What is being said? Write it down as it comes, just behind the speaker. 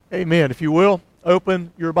Amen. If you will,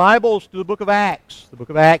 open your Bibles to the book of Acts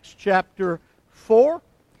chapter 4.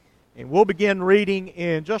 And we'll begin reading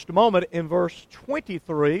in just a moment in verse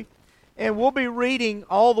 23. And we'll be reading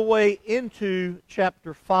all the way into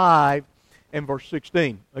chapter 5 and verse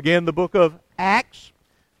 16. Again, the book of Acts,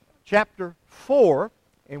 chapter 4.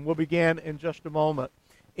 And we'll begin in just a moment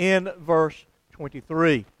in verse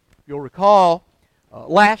 23. If you'll recall,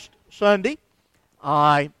 last Sunday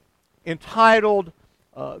I entitled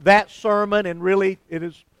that sermon, and really it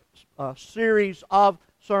is a series of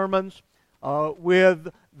sermons with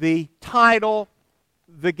the title,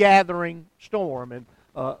 The Gathering Storm, and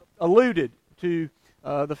alluded to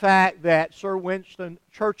the fact that Sir Winston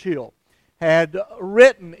Churchill had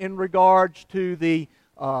written in regards to the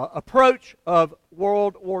approach of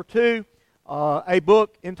World War II, a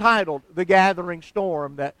book entitled The Gathering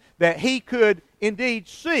Storm, that he could indeed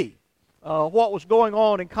see what was going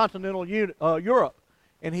on in continental Europe.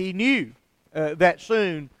 And he knew that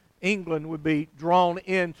soon England would be drawn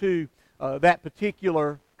into that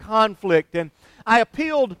particular conflict. And I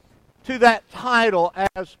appealed to that title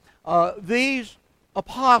as these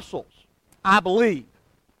apostles, I believe,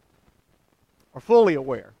 are fully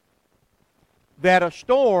aware that a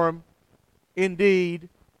storm indeed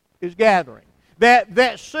is gathering.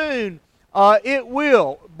 That soon it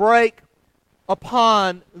will break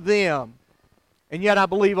upon them. And yet I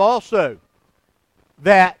believe also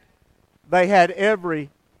that they had every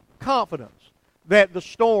confidence that the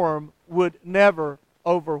storm would never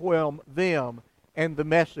overwhelm them and the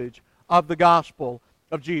message of the gospel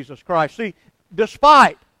of Jesus Christ. See,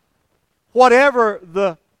 despite whatever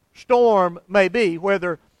the storm may be,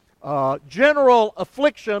 whether general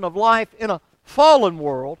affliction of life in a fallen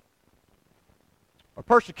world or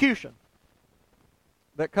persecution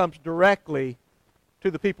that comes directly to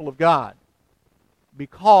the people of God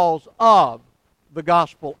because of the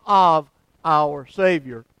gospel of our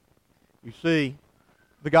Savior. You see,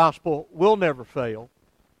 the gospel will never fail.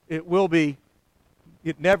 It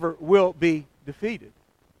never will be defeated.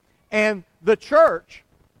 And the church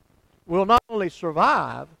will not only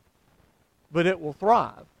survive, but it will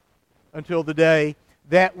thrive until the day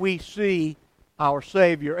that we see our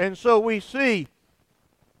Savior. And so we see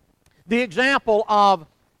the example of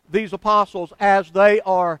these apostles as they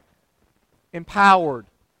are empowered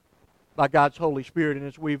by God's Holy Spirit. And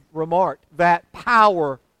as we've remarked, that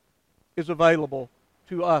power is available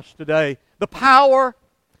to us today. The power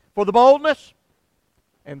for the boldness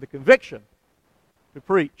and the conviction to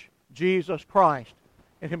preach Jesus Christ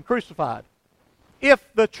and Him crucified. If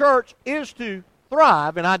the church is to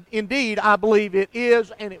thrive, and I believe it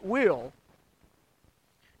is and it will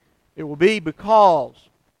be because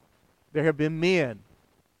there have been men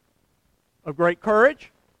of great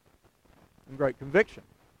courage and great conviction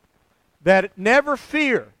that never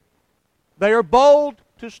fear. They are bold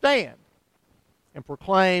to stand and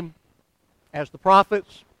proclaim as the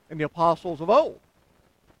prophets and the apostles of old.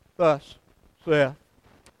 Thus saith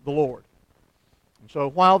the Lord. And so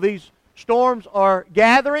while these storms are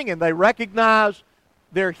gathering and they recognize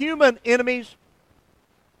their human enemies,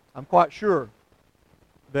 I'm quite sure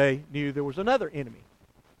they knew there was another enemy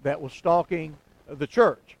that was stalking the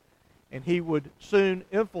church. And he would soon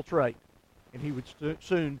infiltrate, and he would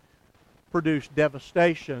soon produce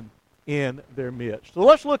devastation in their midst. So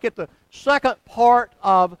let's look at the second part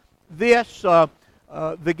of this,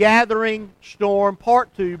 the gathering storm,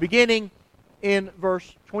 part 2, beginning in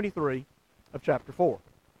verse 23 of chapter 4.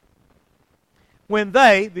 When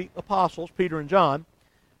they, the apostles, Peter and John,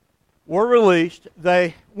 were released,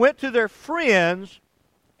 they went to their friends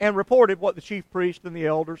and reported what the chief priests and the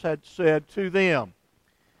elders had said to them.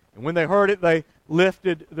 And when they heard it, they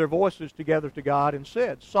lifted their voices together to God and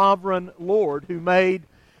said, Sovereign Lord, who made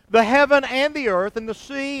the heaven and the earth and the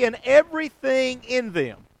sea and everything in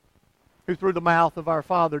them, who through the mouth of our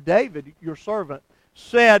father David, your servant,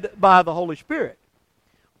 said by the Holy Spirit,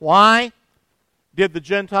 why did the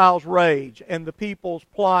Gentiles rage and the peoples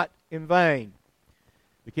plot in vain?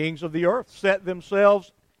 The kings of the earth set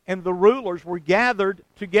themselves, and the rulers were gathered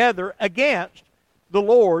together against the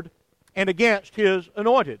Lord and against His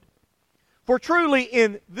anointed. For truly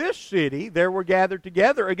in this city there were gathered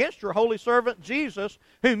together against your holy servant Jesus,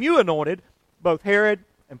 whom you anointed, both Herod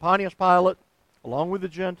and Pontius Pilate, along with the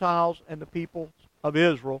Gentiles and the people of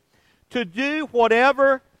Israel, to do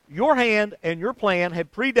whatever your hand and your plan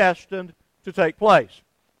had predestined to take place.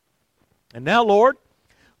 And now, Lord,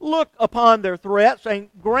 look upon their threats and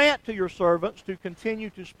grant to your servants to continue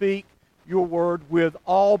to speak your word with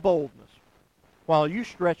all boldness, while you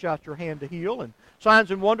stretch out your hand to heal, and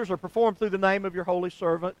signs and wonders are performed through the name of your holy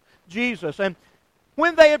servant, Jesus. And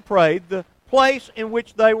when they had prayed, the place in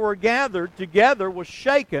which they were gathered together was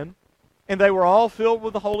shaken, and they were all filled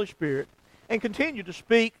with the Holy Spirit, and continued to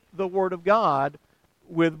speak the Word of God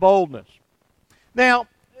with boldness. Now,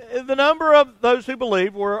 the number of those who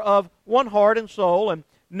believed were of one heart and soul, and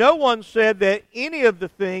no one said that any of the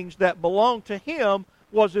things that belonged to him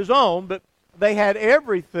was his own, but they had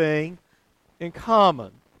everything in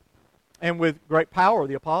common. And with great power,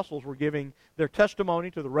 the apostles were giving their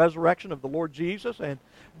testimony to the resurrection of the Lord Jesus, and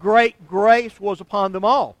great grace was upon them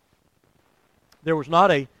all. There was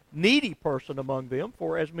not a needy person among them,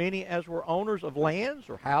 for as many as were owners of lands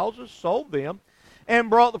or houses sold them, and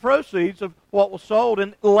brought the proceeds of what was sold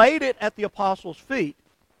and laid it at the apostles' feet,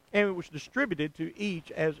 and it was distributed to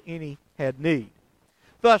each as any had need.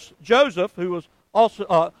 Thus Joseph, who was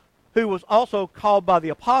also called by the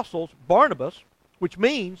apostles Barnabas, which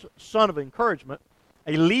means son of encouragement,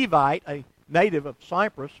 a Levite, a native of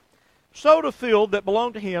Cyprus, sold a field that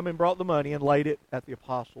belonged to him and brought the money and laid it at the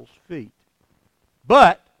apostles' feet.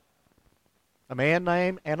 But a man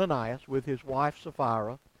named Ananias, with his wife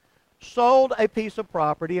Sapphira, sold a piece of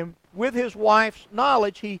property, and with his wife's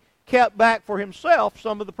knowledge he kept back for himself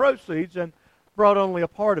some of the proceeds and brought only a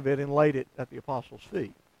part of it and laid it at the apostles'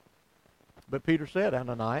 feet. But Peter said,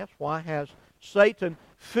 Ananias, why has Satan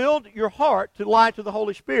filled your heart to lie to the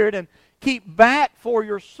Holy Spirit and keep back for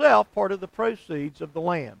yourself part of the proceeds of the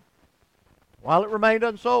land? While it remained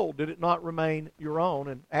unsold, did it not remain your own?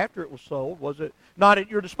 And after it was sold, was it not at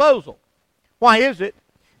your disposal? Why is it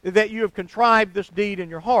that you have contrived this deed in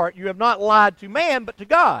your heart? You have not lied to man, but to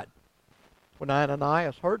God. When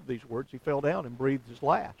Ananias heard these words, he fell down and breathed his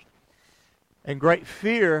last. And great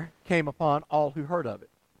fear came upon all who heard of it.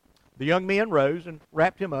 The young men rose and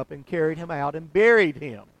wrapped him up and carried him out and buried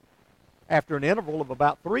him. After an interval of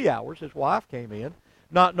about 3 hours, his wife came in,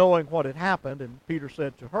 not knowing what had happened, and Peter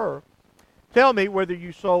said to her, tell me whether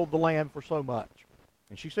you sold the land for so much.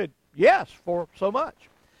 And she said, yes, for so much.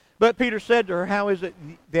 But Peter said to her, how is it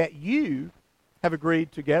that you have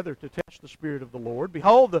agreed together to test the Spirit of the Lord?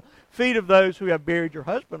 Behold, the feet of those who have buried your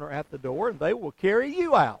husband are at the door, and they will carry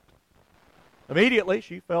you out. Immediately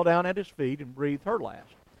she fell down at his feet and breathed her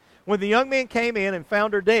last. When the young men came in and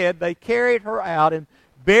found her dead, they carried her out and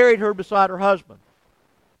buried her beside her husband.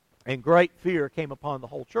 And great fear came upon the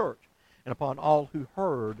whole church and upon all who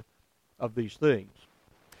heard of these things.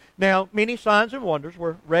 Now, many signs and wonders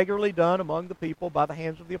were regularly done among the people by the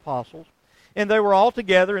hands of the apostles, and they were all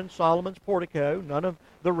together in Solomon's portico. None of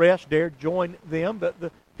the rest dared join them, but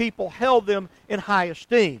the people held them in high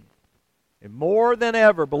esteem. And more than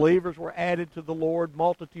ever, believers were added to the Lord,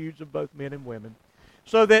 multitudes of both men and women,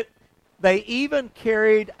 so that they even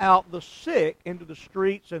carried out the sick into the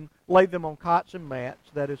streets and laid them on cots and mats,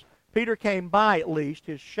 that as Peter came by at least,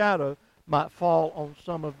 his shadow might fall on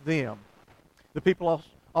some of them. The people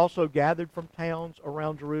also gathered from towns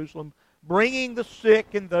around Jerusalem, bringing the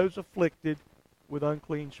sick and those afflicted with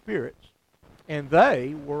unclean spirits, and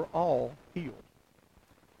they were all healed.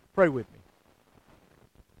 Pray with me.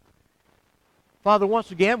 Father,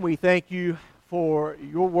 once again, we thank you for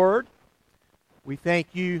your word. We thank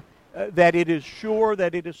you that it is sure,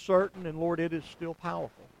 that it is certain, and Lord, it is still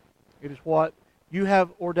powerful. It is what you have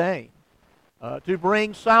ordained to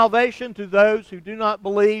bring salvation to those who do not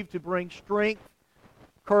believe, to bring strength,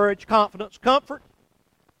 courage, confidence, comfort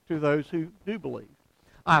to those who do believe.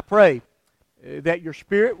 I pray that your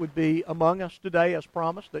Spirit would be among us today as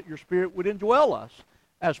promised, that your Spirit would indwell us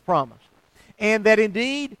as promised, and that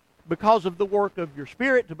indeed, because of the work of your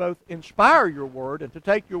Spirit to both inspire your word and to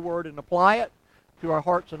take your word and apply it to our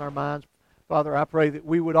hearts and our minds, Father, I pray that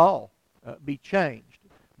we would all be changed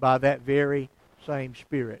by that very same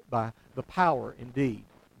Spirit, by the power indeed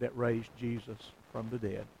that raised Jesus from the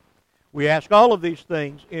dead. We ask all of these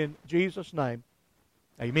things in Jesus' name.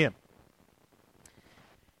 Amen.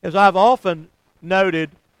 As I've often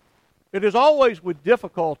noted, it is always with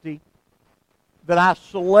difficulty that I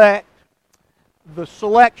select the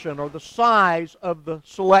selection or the size of the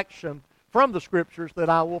selection from the Scriptures that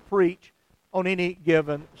I will preach on any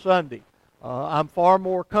given Sunday. I'm far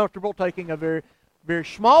more comfortable taking a very, very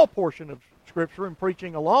small portion of Scripture and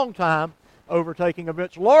preaching a long time over taking a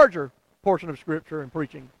much larger portion of Scripture and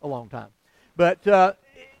preaching a long time. But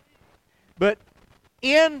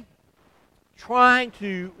in trying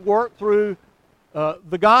to work through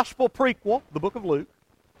the Gospel prequel, the book of Luke,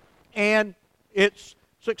 and its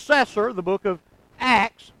successor, the book of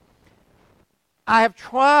Acts, I have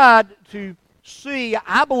tried to see,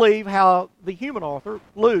 I believe, how the human author,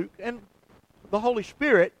 Luke, and the Holy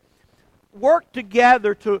Spirit work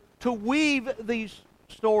together to weave these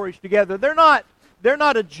stories together. They're not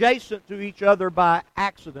adjacent to each other by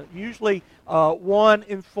accident. Usually one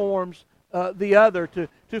informs the other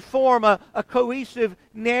to form a cohesive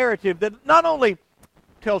narrative that not only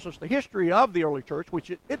tells us the history of the early church, which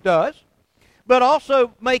it does, but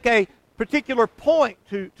also make a particular point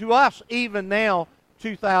to us even now,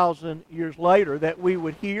 2,000 years later, that we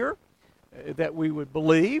would hear, that we would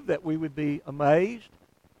believe, that we would be amazed,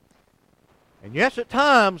 and yes, at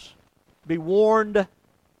times, be warned and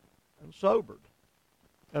sobered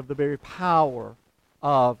of the very power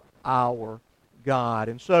of our God.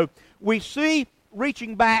 And so we see,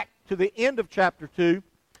 reaching back to the end of chapter 2,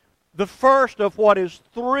 the first of what is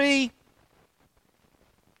 3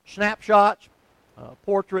 snapshots,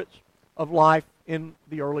 portraits of life in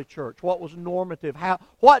the early church. What was normative?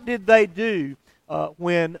 What did they do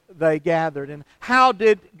when they gathered? And how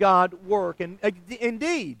did God work? And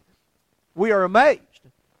indeed, we are amazed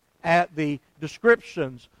at the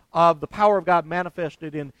descriptions of the power of God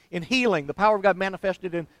manifested in healing, the power of God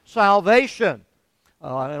manifested in salvation,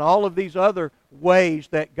 and all of these other ways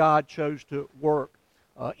that God chose to work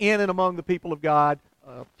in and among the people of God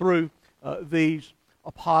through these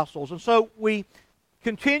apostles. And so we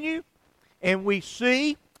continue and we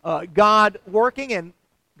see God working, and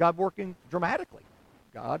God working dramatically,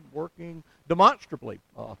 God working demonstrably,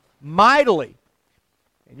 mightily.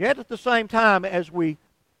 And yet at the same time, as we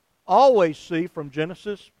always see from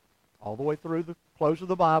Genesis all the way through the close of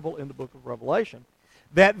the Bible in the book of Revelation,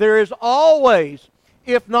 that there is always,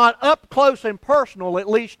 if not up close and personal, at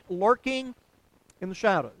least lurking in the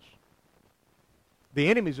shadows, the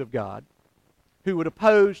enemies of God who would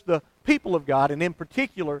oppose the people of God, and in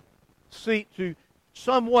particular seek to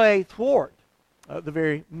some way thwart the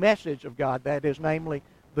very message of God, that is, namely,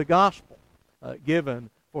 the gospel given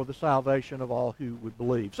for the salvation of all who would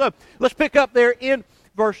believe. So let's pick up there in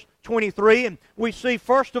verse 23, and we see,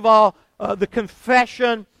 first of all, the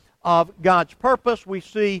confession of God's purpose. We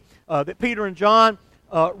see that Peter and John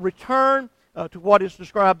return to what is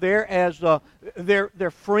described there as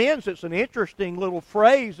their friends. It's an interesting little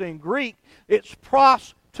phrase in Greek. It's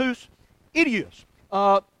pros tous idios.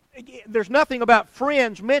 There's nothing about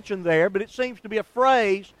friends mentioned there, but it seems to be a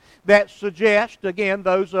phrase that suggests, again,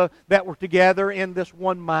 those that were together in this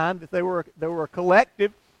one mind, that they were a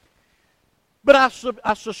collective. But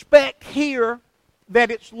I suspect here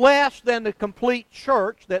that it's less than the complete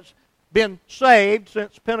church that's been saved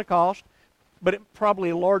since Pentecost, but it's probably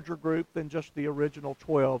a larger group than just the original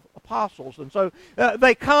 12 apostles. And so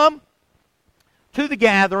they come to the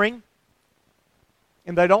gathering,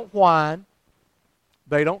 and they don't whine,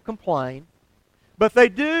 they don't complain, but they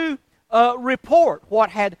do report what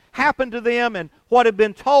had happened to them and what had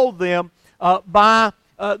been told them by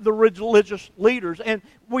the religious leaders. And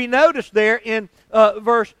we notice there in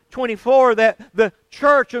verse 24 that the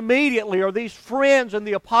church immediately, or these friends and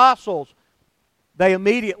the apostles, they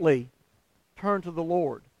immediately turn to the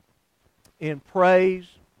Lord in praise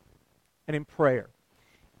and in prayer.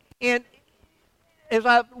 And as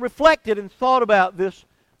I reflected and thought about this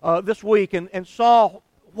this week and saw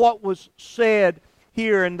what was said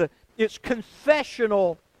here and its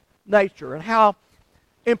confessional nature and how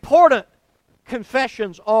important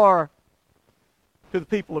confessions are to the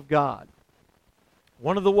people of God.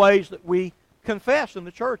 One of the ways that we confess in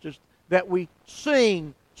the church is that we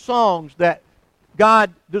sing songs that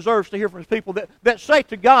God deserves to hear from His people, that say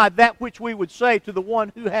to God that which we would say to the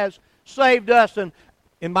one who has saved us. And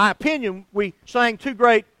in my opinion, we sang two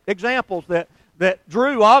great examples that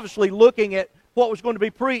Drew, obviously looking at what was going to be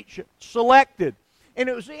preached, selected. And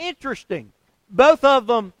it was interesting. Both of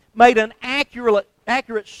them made an accurate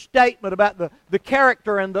statement about the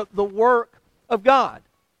character and the work of God.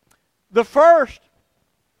 The first,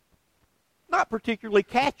 not particularly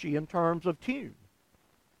catchy in terms of tune,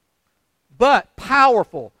 but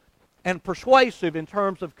powerful and persuasive in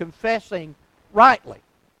terms of confessing rightly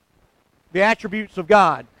the attributes of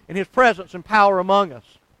God and His presence and power among us.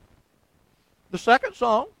 The second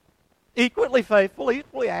song, equally faithful,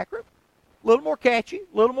 equally accurate, a little more catchy,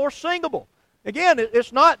 a little more singable. Again,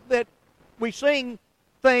 it's not that we sing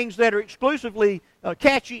things that are exclusively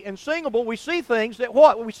catchy and singable. We see things that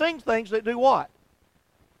what? We sing things that do what?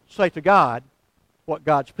 Say to God what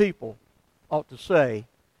God's people ought to say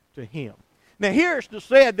to Him. Now here it's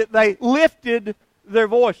said that they lifted their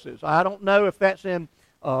voices. I don't know if that's in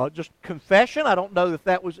just confession. I don't know if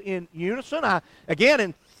that was in unison. Again,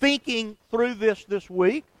 in thinking through this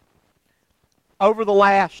week, over the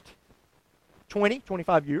last 20,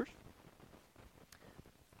 25 years,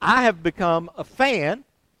 I have become a fan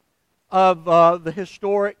of the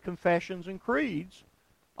historic confessions and creeds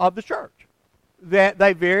of the church. That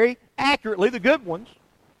they very accurately, the good ones,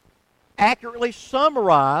 accurately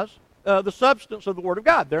summarize the substance of the Word of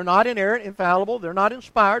God. They're not inerrant, infallible. They're not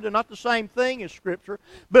inspired. They're not the same thing as Scripture.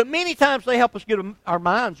 But many times they help us get our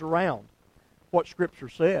minds around what Scripture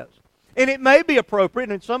says. And it may be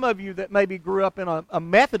appropriate, and some of you that maybe grew up in a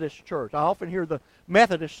Methodist church, I often hear the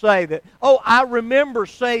Methodists say that, oh, I remember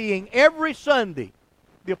saying every Sunday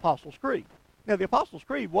the Apostles' Creed. Now, the Apostles'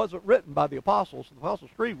 Creed wasn't written by the Apostles. The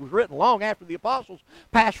Apostles' Creed was written long after the Apostles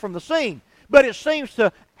passed from the scene. But it seems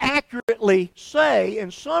to accurately say,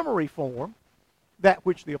 in summary form, that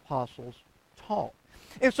which the Apostles taught.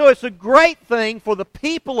 And so it's a great thing for the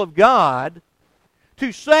people of God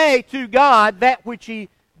to say to God that which He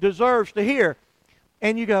deserves to hear.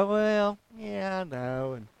 And you go, well, yeah, I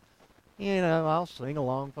know, and, I'll sing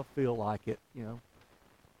along if I feel like it,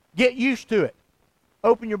 Get used to it.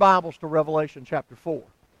 Open your Bibles to Revelation chapter 4,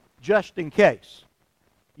 just in case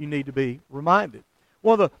you need to be reminded.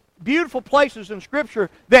 One of the beautiful places in Scripture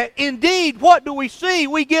that indeed, what do we see?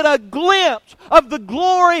 We get a glimpse of the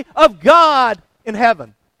glory of God in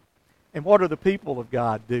heaven. And what are the people of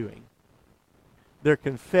God doing? They're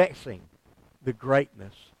confessing the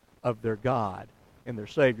greatness of their God and their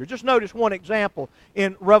Savior. Just notice one example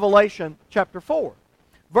in Revelation chapter 4.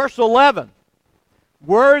 Verse 11.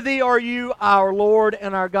 Worthy are you, our Lord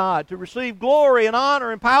and our God, to receive glory and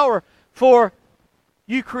honor and power, for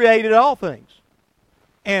you created all things.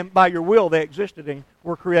 And by your will they existed and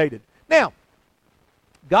were created. Now,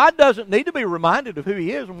 God doesn't need to be reminded of who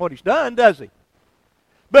He is and what He's done, does He?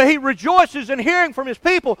 But He rejoices in hearing from His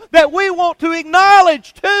people that we want to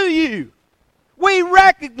acknowledge to you. We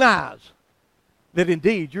recognize that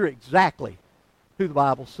indeed you're exactly who the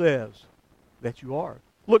Bible says that you are.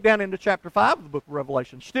 Look down into chapter 5 of the book of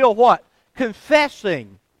Revelation. Still what?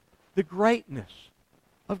 Confessing the greatness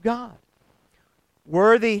of God.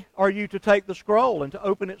 Worthy are you to take the scroll and to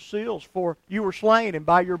open its seals, for you were slain, and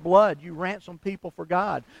by your blood you ransomed people for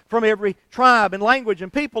God from every tribe and language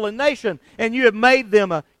and people and nation, and you have made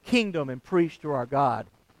them a kingdom and priests to our God,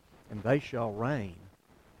 and they shall reign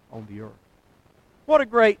on the earth. What a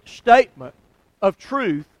great statement of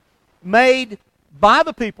truth made by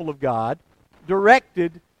the people of God,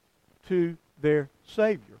 directed to their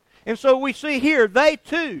Savior. And so we see here, they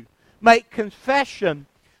too make confession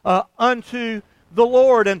unto the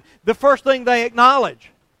Lord. And the first thing they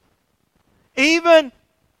acknowledge, even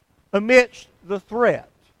amidst the threat,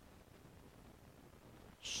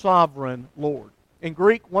 sovereign Lord. In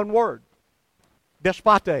Greek, one word,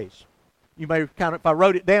 despotes. You may kind of, if I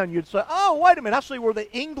wrote it down, you'd say, oh, wait a minute, I see where the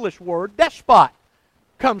English word despot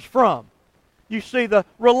comes from. You see the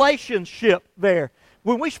relationship there.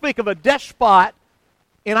 When we speak of a despot,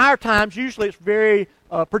 in our times, usually it's very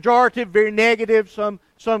pejorative, very negative, some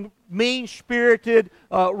mean-spirited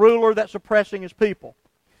ruler that's oppressing his people.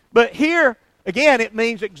 But here, again, it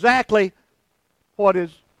means exactly what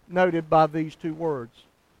is noted by these two words.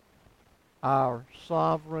 Our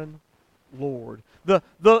sovereign Lord. The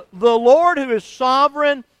Lord who is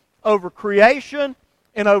sovereign over creation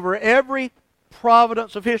and over every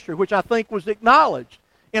providence of history, which I think was acknowledged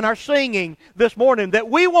in our singing this morning, that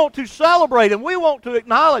we want to celebrate and we want to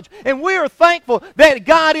acknowledge, and we are thankful that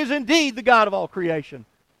God is indeed the God of all creation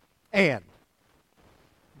and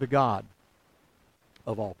the God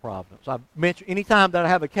of all providence. I've mentioned, anytime that I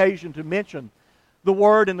have occasion to mention the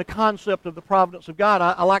word and the concept of the providence of God,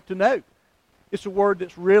 I like to note it's a word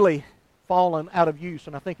that's really fallen out of use,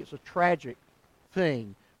 and I think it's a tragic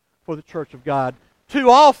thing for the church of God. Too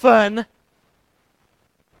often,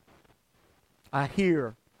 I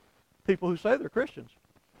hear people who say they're Christians.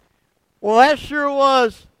 Well, that sure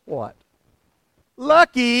was, what?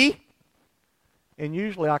 Lucky. And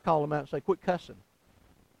usually I call them out and say, quit cussing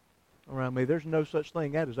around me. There's no such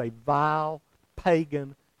thing. That is a vile,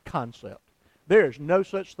 pagan concept. There is no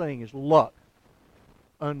such thing as luck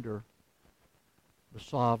under the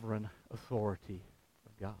sovereign authority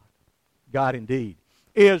of God. God indeed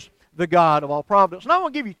is the God of all providence. And I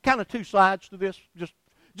want to give you kind of two sides to this,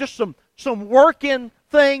 just some working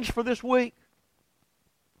things for this week.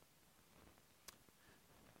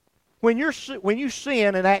 When you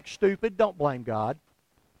sin and act stupid, don't blame God.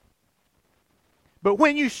 But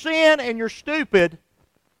when you sin and you're stupid,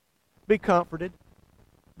 be comforted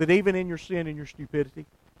that even in your sin and your stupidity,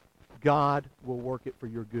 God will work it for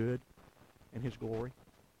your good and His glory.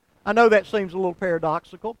 I know that seems a little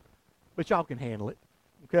paradoxical, but y'all can handle it.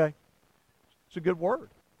 Okay? It's a good word.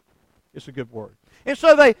 It's a good word. And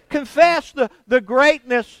so they confess the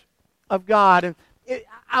greatness of God. And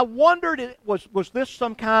I wondered, was this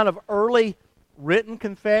some kind of early written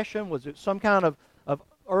confession? Was it some kind of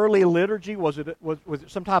early liturgy? Was it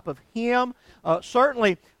some type of hymn?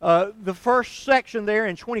 Certainly, the first section there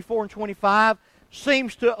in 24 and 25,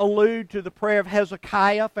 seems to allude to the prayer of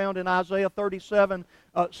Hezekiah found in Isaiah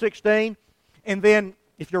 37:16. And then,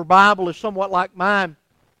 if your Bible is somewhat like mine,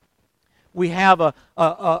 we have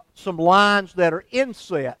some lines that are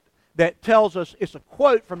inset that tells us it's a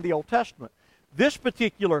quote from the Old Testament. This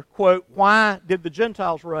particular quote, "Why did the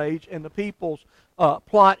Gentiles rage and the peoples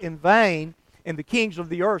plot in vain, and the kings of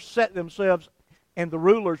the earth set themselves and the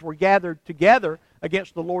rulers were gathered together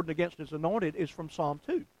against the Lord and against His anointed," is from Psalm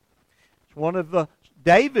 2. It's one of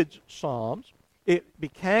David's psalms. It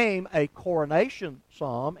became a coronation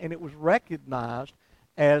psalm, and it was recognized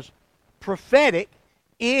as prophetic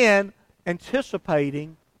in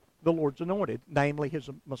anticipating the Lord's anointed, namely His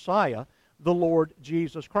Messiah, the Lord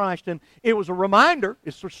Jesus Christ. And it was a reminder,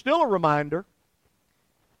 it's still a reminder,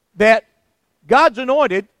 that God's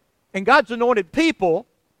anointed and God's anointed people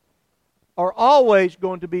are always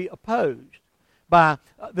going to be opposed by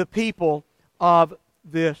the people of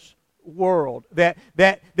this world. That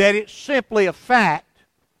it's simply a fact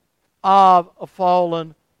of a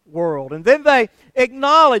fallen world. And then they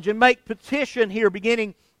acknowledge and make petition here,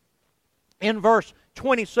 beginning in verse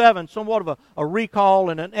 27, somewhat of a recall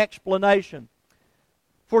and an explanation.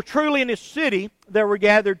 "For truly in this city there were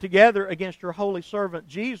gathered together against your holy servant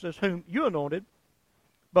Jesus, whom you anointed,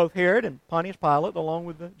 both Herod and Pontius Pilate, along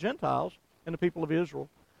with the Gentiles and the people of Israel,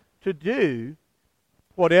 to do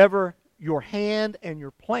whatever your hand and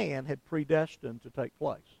your plan had predestined to take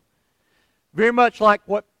place." Very much like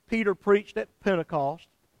what Peter preached at Pentecost,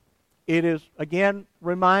 it is again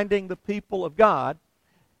reminding the people of God,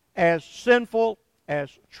 as sinful,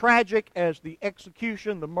 as tragic as the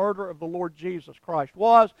execution, the murder of the Lord Jesus Christ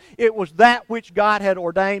was, it was that which God had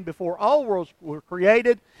ordained before all worlds were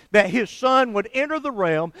created, that His Son would enter the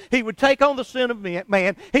realm, He would take on the sin of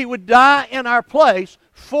man, He would die in our place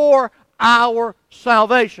for our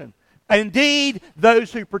salvation. Indeed,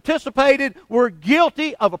 those who participated were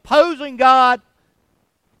guilty of opposing God,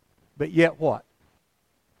 but yet what?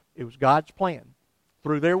 It was God's plan,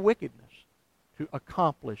 through their wickedness, to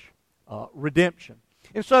accomplish redemption.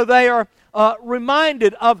 And so they are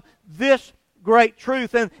reminded of this great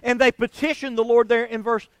truth, and they petition the Lord there in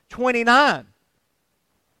verse 29,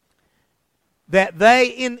 that they,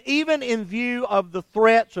 even in view of the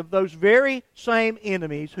threats of those very same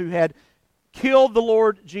enemies who had killed the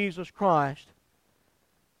Lord Jesus Christ,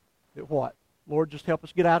 that what? Lord, just help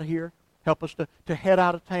us get out of here. Help us to head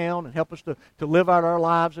out of town, and help us to live out our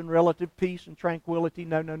lives in relative peace and tranquility.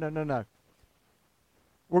 No.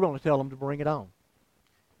 We're going to tell them to bring it on.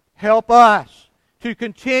 Help us to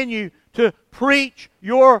continue to preach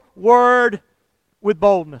your word with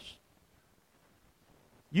boldness.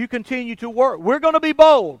 You continue to work. We're going to be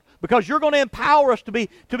bold because you're going to empower us to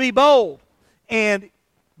be bold. And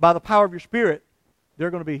by the power of your Spirit, there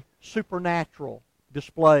are going to be supernatural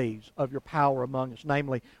displays of your power among us,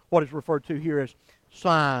 namely what is referred to here as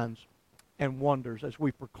signs and wonders, as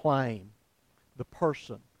we proclaim the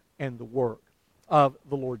person and the work of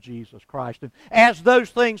the Lord Jesus Christ. And as those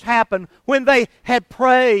things happened, when they had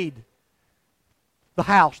prayed, the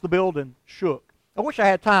house, the building shook. I wish I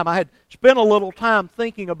had time. I had spent a little time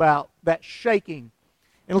thinking about that shaking.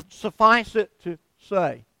 And suffice it to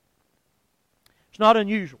say, it's not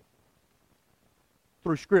unusual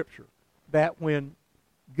through Scripture that when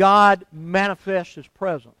God manifests His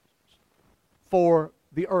presence for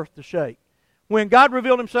the earth to shake. When God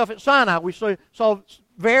revealed Himself at Sinai, we saw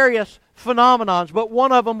various phenomenons, but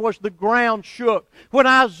one of them was the ground shook. When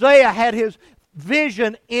Isaiah had his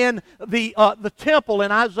vision in the temple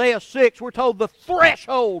in Isaiah 6, we're told the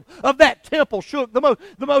threshold of that temple shook. The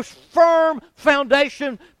most firm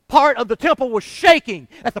foundation part of the temple was shaking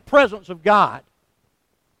at the presence of God.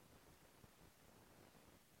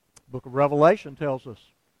 The book of Revelation tells us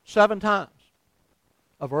 7 times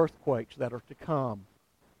of earthquakes that are to come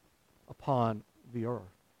upon the earth.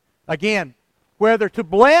 Again, whether to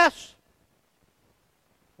bless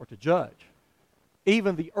or to judge,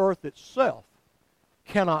 even the earth itself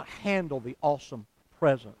cannot handle the awesome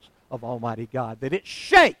presence of Almighty God, that it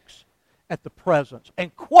shakes at the presence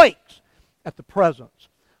and quakes at the presence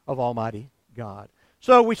of Almighty God.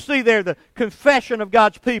 So we see there the confession of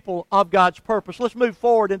God's people, of God's purpose. Let's move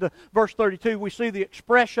forward into verse 32. We see the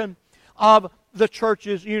expression of the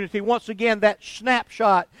church's unity. Once again, that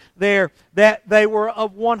snapshot there, that they were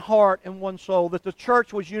of one heart and one soul, that the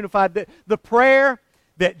church was unified, that the prayer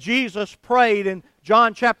that Jesus prayed in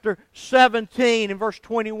John chapter 17 and verse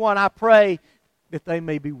 21, I pray that they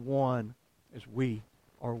may be one as we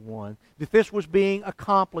are one. That this was being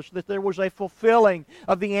accomplished, that there was a fulfilling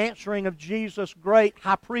of the answering of Jesus' great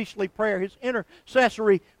high priestly prayer, His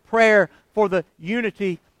intercessory prayer for the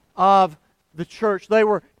unity of the church. They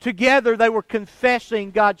were together, they were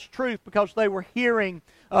confessing God's truth because they were hearing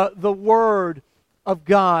the Word of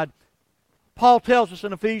God. Paul tells us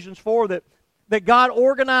in Ephesians 4 that God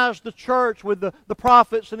organized the church with the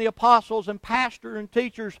prophets and the apostles and pastors and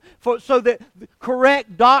teachers so that the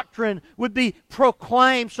correct doctrine would be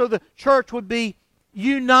proclaimed, so the church would be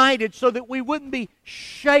united, so that we wouldn't be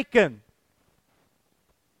shaken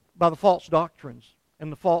by the false doctrines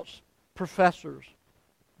and the false professors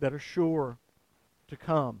that are sure to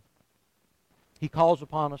come. He calls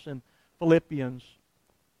upon us in Philippians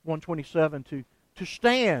 1:27 to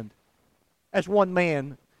stand as one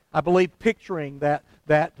man, I believe picturing that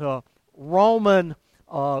Roman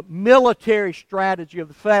military strategy of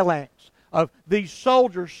the phalanx, of these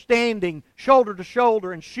soldiers standing shoulder to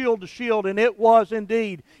shoulder and shield to shield, and it was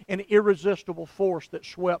indeed an irresistible force that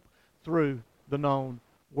swept through the known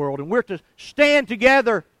world. And we're to stand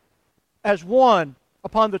together as one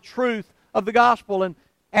upon the truth of the gospel. And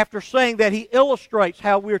after saying that, he illustrates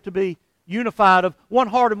how we're to be unified of one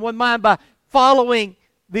heart and one mind by following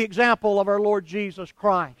the example of our Lord Jesus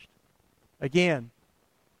Christ. Again,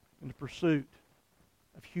 in the pursuit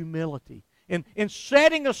of humility. In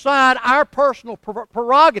setting aside our personal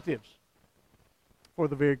prerogatives for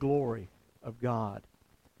the very glory of God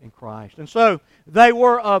in Christ. And so they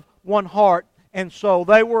were of one heart and soul.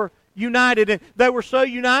 They were united, and they were so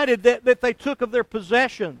united that they took of their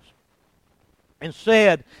possessions and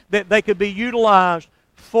said that they could be utilized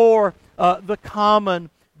for the common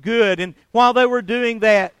good. And while they were doing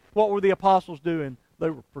that, what were the apostles doing? They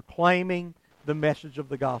were proclaiming the message of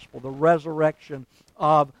the gospel, the resurrection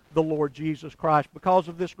of the Lord Jesus Christ. Because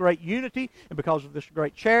of this great unity and because of this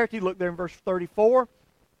great charity, look there in verse 34,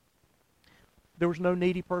 there was no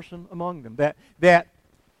needy person among them. That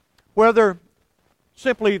whether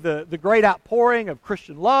simply the great outpouring of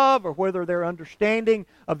Christian love or whether their understanding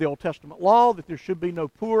of the Old Testament law, that there should be no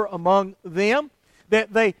poor among them,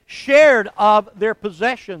 that they shared of their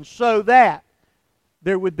possessions so that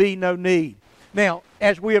there would be no need. Now,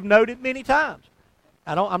 as we have noted many times,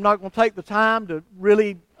 I'm not going to take the time to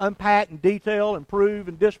really unpack and detail and prove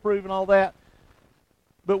and disprove and all that,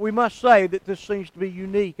 but we must say that this seems to be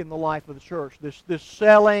unique in the life of the church. This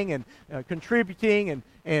selling and contributing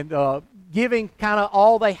and giving kind of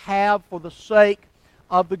all they have for the sake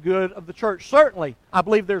of the good of the church. Certainly, I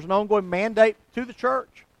believe there's an ongoing mandate to the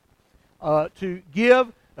church to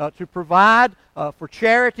give, to provide for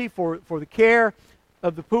charity, for the care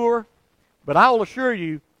of the poor. But I will assure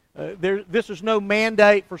you, this is no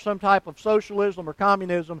mandate for some type of socialism or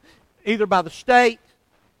communism, either by the state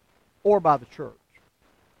or by the church.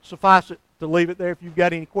 Suffice it to leave it there. If you've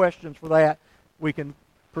got any questions for that, we can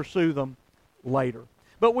pursue them later.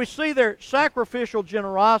 But we see their sacrificial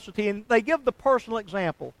generosity, and they give the personal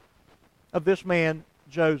example of this man,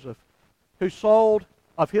 Joseph, who sold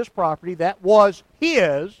of his property that was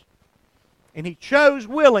his, and he chose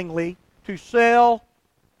willingly to sell,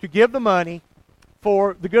 to give the money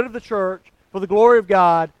for the good of the church, for the glory of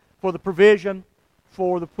God, for the provision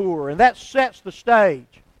for the poor. And that sets the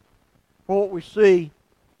stage for what we see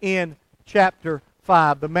in chapter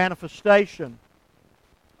 5, the manifestation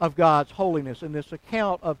of God's holiness in this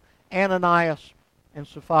account of Ananias and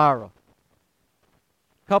Sapphira.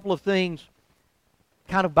 A couple of things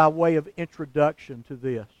kind of by way of introduction to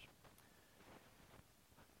this.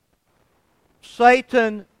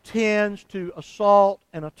 Satan tends to assault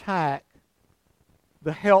and attack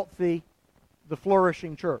the healthy, the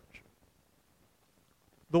flourishing church.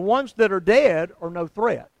 The ones that are dead are no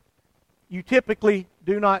threat. You typically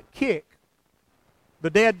do not kick the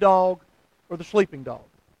dead dog or the sleeping dog.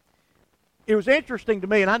 It was interesting to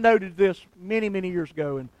me, and I noted this many, many years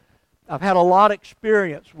ago, and I've had a lot of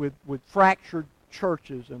experience with fractured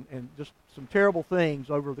churches and just some terrible things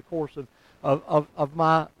over the course of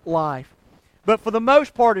my life. But for the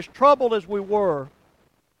most part, as troubled as we were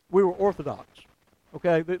orthodox.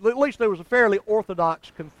 Okay, at least there was a fairly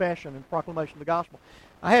orthodox confession and proclamation of the gospel.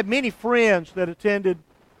 I had many friends that attended,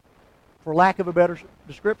 for lack of a better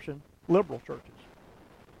description, liberal churches.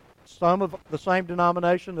 Some of the same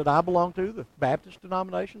denomination that I belong to, the Baptist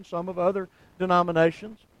denomination, some of other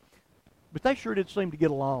denominations. But they sure did seem to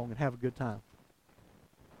get along and have a good time.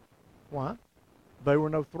 Why? They were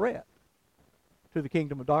no threat to the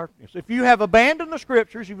kingdom of darkness. If you have abandoned the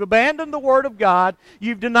Scriptures, you've abandoned the Word of God,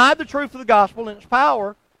 you've denied the truth of the gospel and its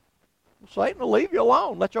power, Satan will leave you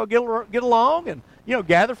alone. Let y'all get along and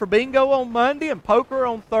gather for bingo on Monday and poker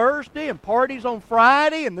on Thursday and parties on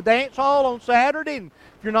Friday and the dance hall on Saturday. And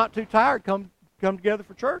if you're not too tired, come together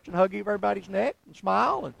for church and hug everybody's neck and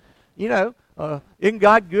smile. And, isn't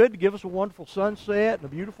God good to give us a wonderful sunset and a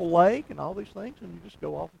beautiful lake and all these things? And you just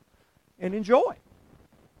go off and enjoy.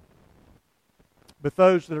 But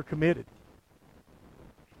those that are committed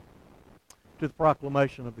to the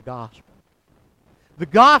proclamation of the gospel. The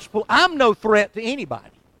gospel, I'm no threat to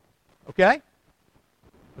anybody. Okay?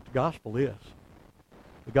 But the gospel is.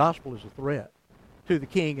 The gospel is a threat to the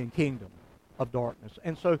king and kingdom of darkness.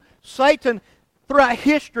 And so Satan, throughout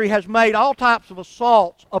history, has made all types of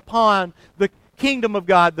assaults upon the kingdom of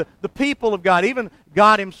God, the people of God, even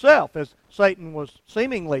God himself, as Satan was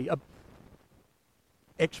seemingly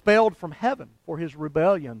expelled from heaven for his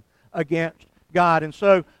rebellion against God. And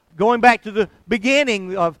so, going back to the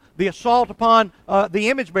beginning of the assault upon the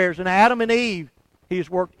image bearers and Adam and Eve, he has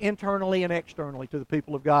worked internally and externally to the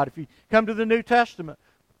people of God. If you come to the New Testament,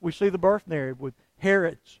 we see the birth narrative with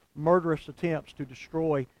Herod's murderous attempts to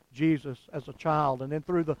destroy Jesus as a child. And then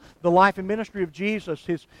through the life and ministry of Jesus,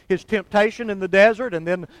 his temptation in the desert, and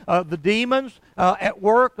then the demons at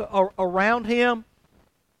work around him,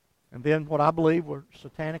 and then what I believe were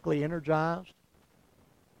satanically energized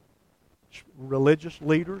religious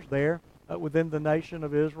leaders there within the nation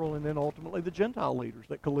of Israel, and then ultimately the Gentile leaders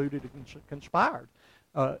that colluded and conspired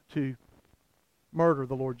to murder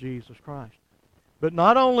the Lord Jesus Christ. But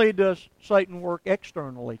not only does Satan work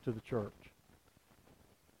externally to the church,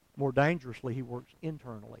 more dangerously, he works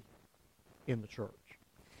internally in the church.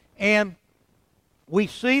 And we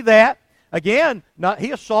see that, again,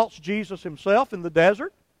 he assaults Jesus himself in the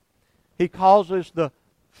desert. He causes the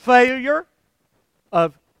failure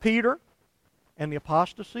of Peter and the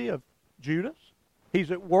apostasy of Judas.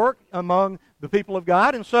 He's at work among the people of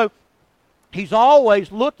God, and so he's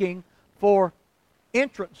always looking for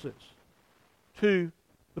entrances to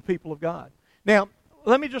the people of God. Now,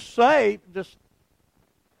 let me just say, just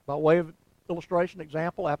by way of illustration,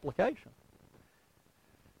 example, application.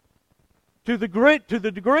 To the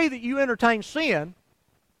degree that you entertain sin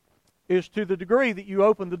is to the degree that you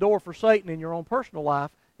open the door for Satan in your own personal life,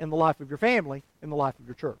 in the life of your family, in the life of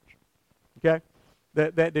your church. Okay?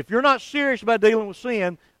 That if you're not serious about dealing with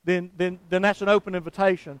sin, then that's an open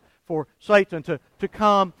invitation for Satan to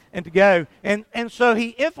come and to go. And so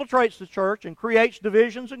he infiltrates the church and creates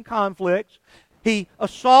divisions and conflicts. He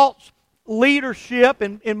assaults leadership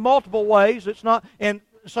in multiple ways. And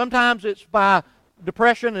sometimes it's by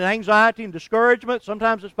depression and anxiety and discouragement.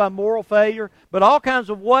 Sometimes it's by moral failure. But all kinds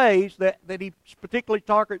of ways that he particularly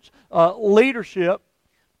targets leadership.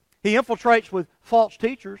 He infiltrates with false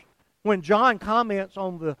teachers. When John comments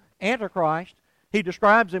on the Antichrist, he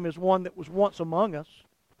describes him as one that was once among us,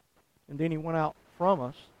 and then he went out from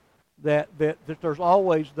us. That there's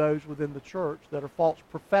always those within the church that are false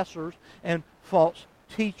professors and false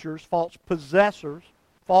teachers, false possessors,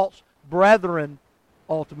 false brethren,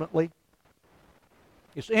 ultimately.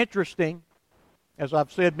 It's interesting, as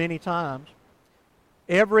I've said many times,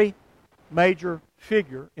 every major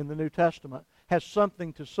figure in the New Testament has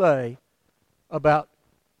something to say about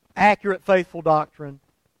accurate, faithful doctrine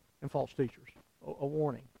and false teachers. A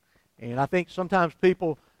warning. And I think sometimes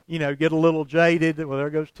people, get a little jaded. Well, there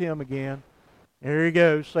goes Tim again. There he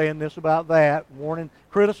goes, saying this about that, warning,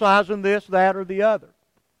 criticizing this, that, or the other.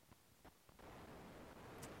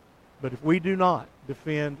 But if we do not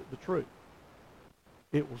defend the truth,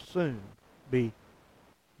 it will soon be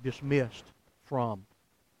dismissed from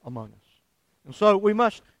among us. And so we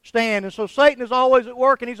must stand. And so Satan is always at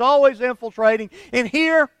work, and he's always infiltrating. And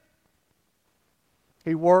here,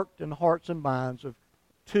 he worked in the hearts and minds of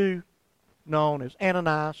two known as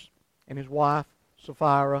Ananias and his wife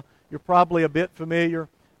Sapphira. You're probably a bit familiar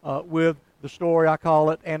with the story. I call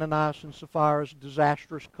it Ananias and Sapphira's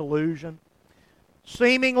disastrous collusion.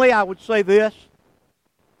 Seemingly, I would say this,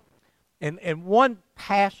 and one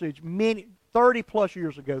passage 30 plus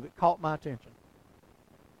years ago that caught my attention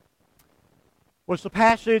was the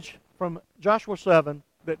passage from Joshua 7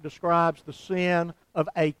 that describes the sin of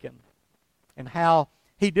Achan and how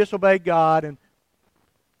he disobeyed God and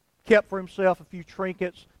kept for himself a few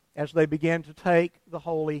trinkets as they began to take the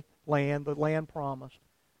Holy Land, the land promised,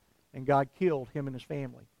 and God killed him and his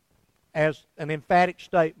family. As an emphatic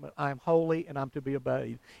statement, I am holy and I'm to be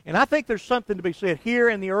obeyed. And I think there's something to be said here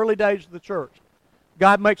in the early days of the church.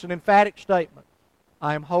 God makes an emphatic statement.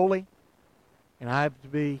 I am holy and I have to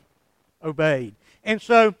be obeyed. And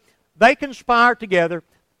so they conspired together.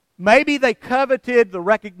 Maybe they coveted the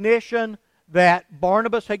recognition that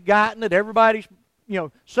Barnabas had gotten, that everybody's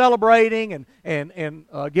celebrating and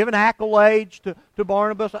giving accolades to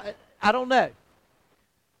Barnabas. I don't know.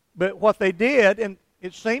 But what they did, and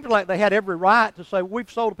it seemed like they had every right to say,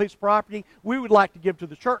 we've sold a piece of property, we would like to give to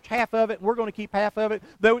the church half of it, and we're going to keep half of it.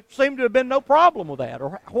 There seemed to have been no problem with that,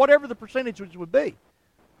 or whatever the percentages would be.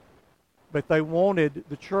 But they wanted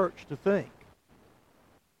the church to think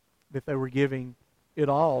that they were giving it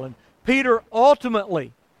all. And Peter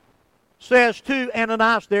ultimately says to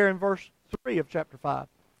Ananias there in verse 3 of chapter 5,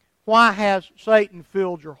 "Why has Satan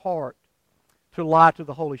filled your heart to lie to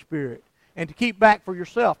the Holy Spirit and to keep back for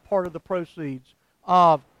yourself part of the proceeds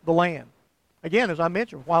of the land?" Again, as I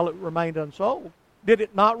mentioned, while it remained unsold, did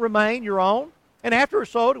it not remain your own? And after it was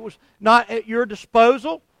sold, it was not at your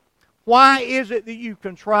disposal? Why is it that you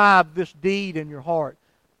contrived this deed in your heart?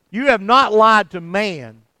 You have not lied to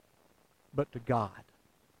man, but to God.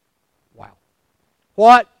 Wow.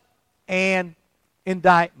 What an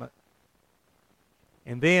indictment.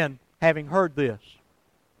 And then, having heard this,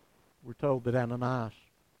 we're told that Ananias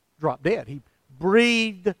dropped dead. He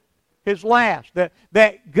breathed his last.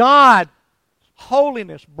 That God's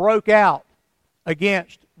holiness broke out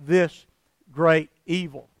against this great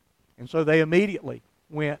evil. And so they immediately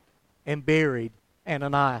went and buried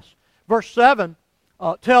Ananias. Verse 7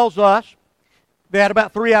 tells us that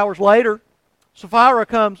about 3 hours later, Sapphira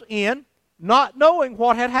comes in, not knowing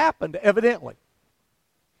what had happened, evidently.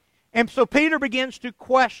 And so Peter begins to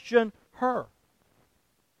question her.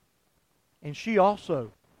 And she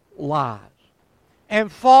also lies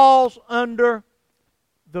and falls under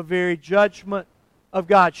the very judgment of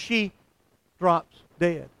God. She drops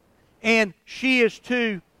dead. And she is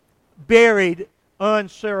too buried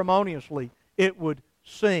unceremoniously, it would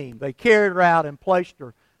seem. They carried her out and placed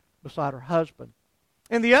her beside her husband.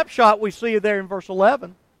 And the upshot we see there in verse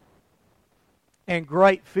 11, "And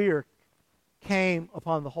great fear came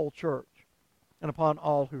upon the whole church and upon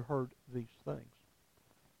all who heard these things."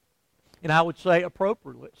 And I would say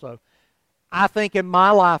appropriately so. I think in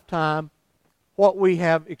my lifetime, what we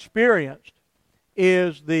have experienced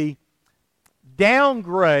is the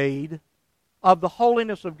downgrade of the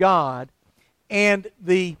holiness of God and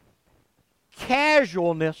the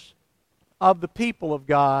casualness of the people of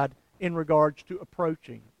God in regards to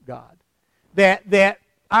approaching God. That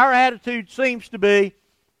our attitude seems to be,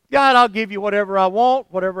 God, I'll give you whatever I want,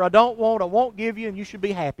 whatever I don't want, I won't give you, and you should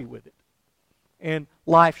be happy with it. And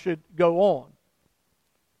life should go on.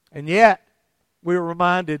 And yet, we're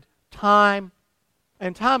reminded time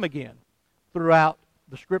and time again throughout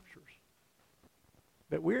the Scriptures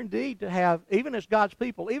that we're indeed to have, even as God's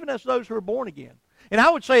people, even as those who are born again. And I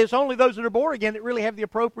would say it's only those that are born again that really have the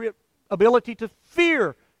appropriate ability to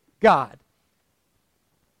fear God.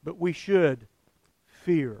 But we should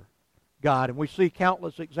fear God. And we see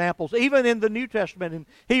countless examples, even in the New Testament, in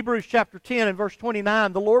Hebrews chapter 10 and verse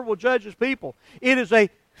 29, the Lord will judge His people. It is a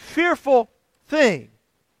fearful thing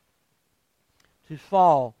to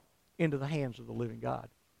fall into the hands of the living God.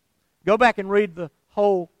 Go back and read the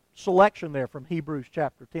whole selection there from Hebrews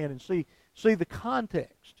chapter 10 and see the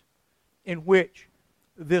context in which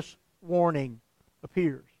this warning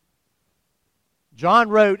appears. John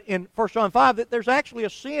wrote in 1 John 5 that there's actually a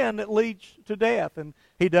sin that leads to death, and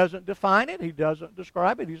he doesn't define it, he doesn't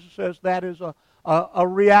describe it, he just says that is a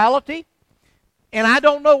reality, and I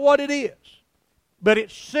don't know what it is, but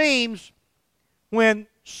it seems when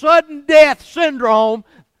sudden death syndrome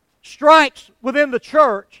strikes within the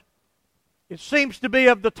church, it seems to be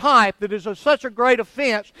of the type that is such a great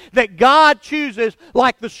offense that God chooses,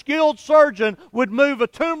 like the skilled surgeon would move a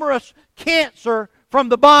tumorous cancer from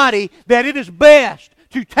the body, that it is best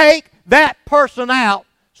to take that person out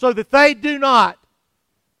so that they do not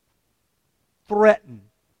threaten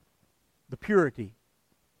the purity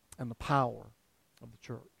and the power of the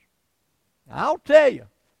church. Now, I'll tell you,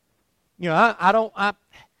 I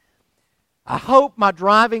hope my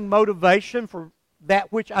driving motivation for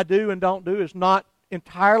that which I do and don't do is not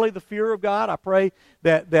entirely the fear of God. I pray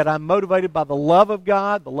that I'm motivated by the love of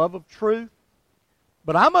God, the love of truth.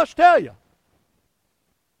 But I must tell you,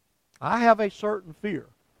 I have a certain fear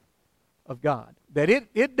of God. That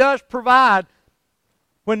it does provide,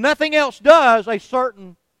 when nothing else does, a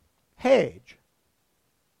certain hedge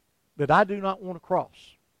that I do not want to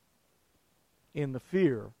cross in the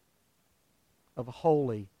fear of a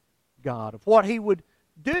holy God, of what He would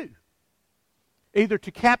do, either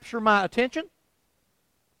to capture my attention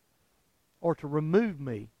or to remove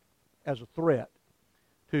me as a threat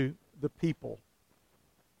to the people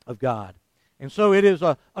of God. And so it is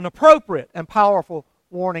an appropriate and powerful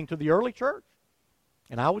warning to the early church.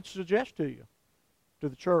 And I would suggest to you, to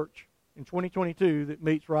the church in 2022 that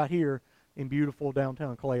meets right here in beautiful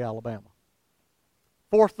downtown Clay, Alabama.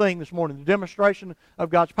 Fourth thing this morning, the demonstration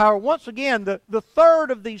of God's power. Once again, the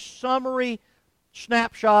third of these summary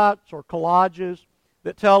snapshots or collages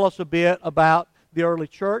that tell us a bit about the early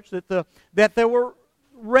church, that there were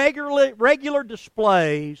regular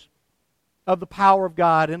displays of the power of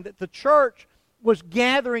God, and that the church was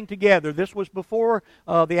gathering together. This was before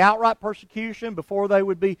the outright persecution, before they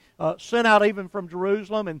would be sent out even from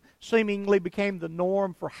Jerusalem, and seemingly became the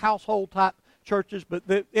norm for household-type churches. But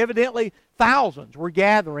evidently thousands were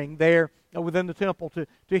gathering there within the temple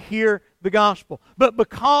to hear the gospel. But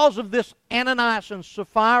because of this Ananias and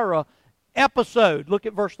Sapphira episode, look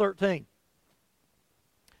at verse 13.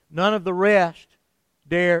 None of the rest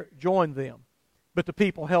dare join them, but the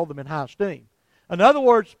people held them in high esteem. In other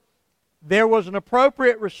words, there was an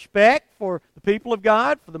appropriate respect for the people of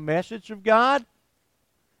God, for the message of God,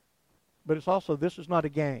 but it's also, this is not a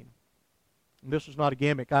game. This is not a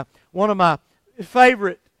gimmick. One of my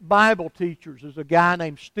favorite Bible teachers is a guy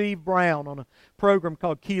named Steve Brown on a program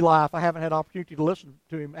called Key Life. I haven't had an opportunity to listen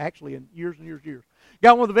to him actually in years and years and years.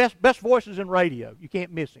 Got one of the best voices in radio. You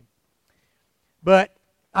can't miss him. But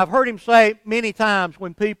I've heard him say many times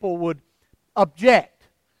when people would object,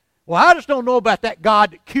 well, I just don't know about that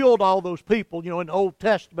God that killed all those people, in the Old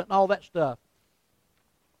Testament and all that stuff.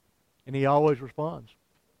 And he always responds,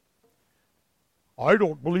 I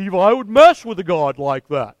don't believe I would mess with a God like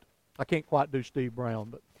that. I can't quite do Steve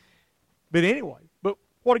Brown, but anyway, but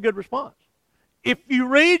what a good response. If you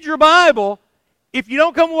read your Bible, if you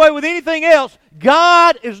don't come away with anything else,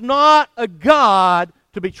 God is not a God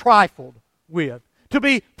to be trifled with, to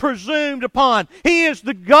be presumed upon. He is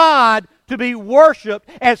the God to be worshipped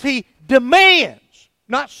as He demands,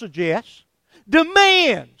 not suggests,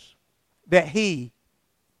 demands that He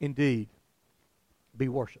indeed be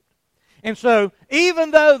worshipped. And so,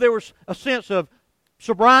 even though there was a sense of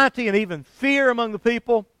sobriety and even fear among the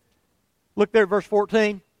people, look there at verse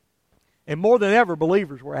 14, and more than ever,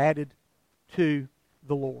 believers were added to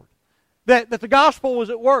the Lord. That the gospel was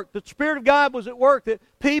at work, that the Spirit of God was at work, that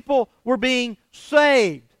people were being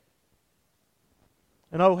saved.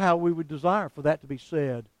 And oh, how we would desire for that to be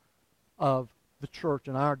said of the church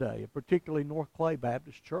in our day, particularly North Clay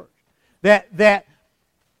Baptist Church. That the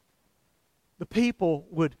people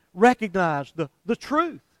would recognize the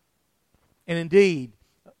truth. And indeed,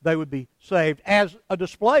 they would be saved as a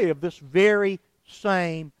display of this very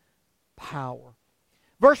same power.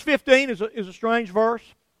 Verse 15 is a strange verse,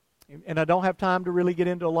 and I don't have time to really get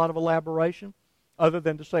into a lot of elaboration other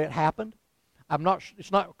than to say it happened.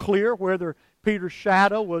 It's not clear whether Peter's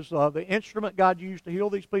shadow was the instrument God used to heal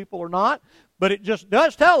these people or not, but it just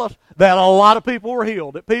does tell us that a lot of people were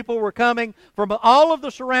healed, that people were coming from all of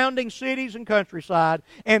the surrounding cities and countryside,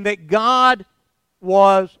 and that God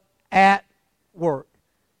was at work.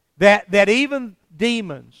 That even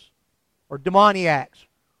demons or demoniacs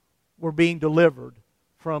were being delivered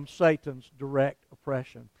from Satan's direct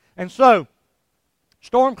oppression. And so,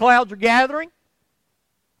 storm clouds are gathering.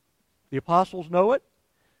 The apostles know it.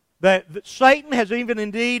 That Satan has even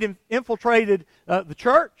indeed infiltrated the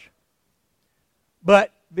church.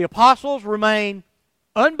 But the apostles remain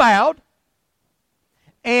unbowed.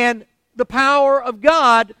 And the power of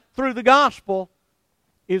God through the gospel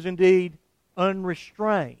is indeed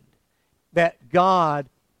unrestrained. That God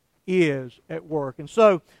is at work. And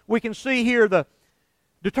so we can see here the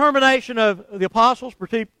determination of the apostles,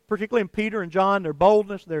 particularly in Peter and John, their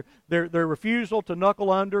boldness, their refusal to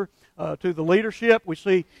knuckle under to the leadership. We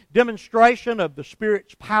see demonstration of the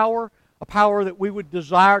Spirit's power, a power that we would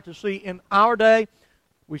desire to see in our day.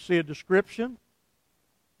 We see a description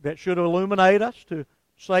that should illuminate us to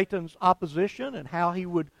Satan's opposition and how he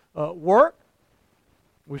would work.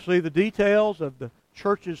 We see the details of the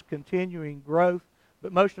church's continuing growth,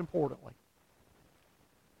 but most importantly,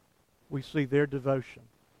 we see their devotion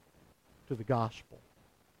to the gospel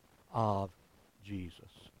of Jesus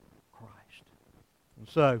Christ. And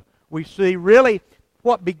so we see really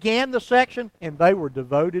what began the section, and they were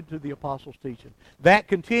devoted to the apostles' teaching. That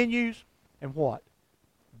continues, and what?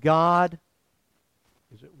 God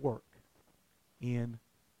is at work in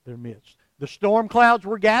their midst. The storm clouds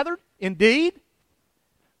were gathered, indeed.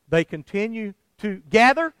 They continue to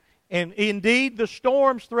gather, and indeed the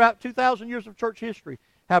storms throughout 2,000 years of church history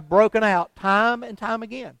have broken out time and time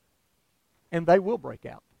again. And they will break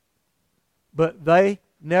out. But they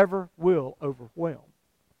never will overwhelm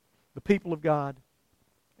the people of God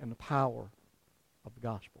and the power of the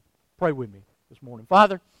gospel. Pray with me this morning.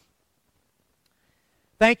 Father,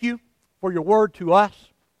 thank you for your word to us.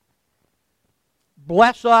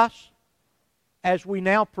 Bless us as we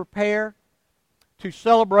now prepare to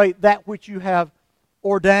celebrate that which you have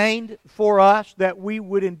ordained for us, that we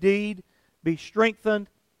would indeed be strengthened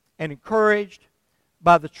and encouraged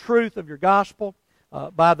by the truth of your gospel,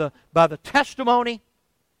 by the testimony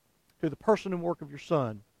to the person and work of your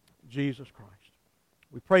Son, Jesus Christ.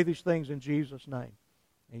 We pray these things in Jesus' name.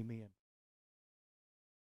 Amen.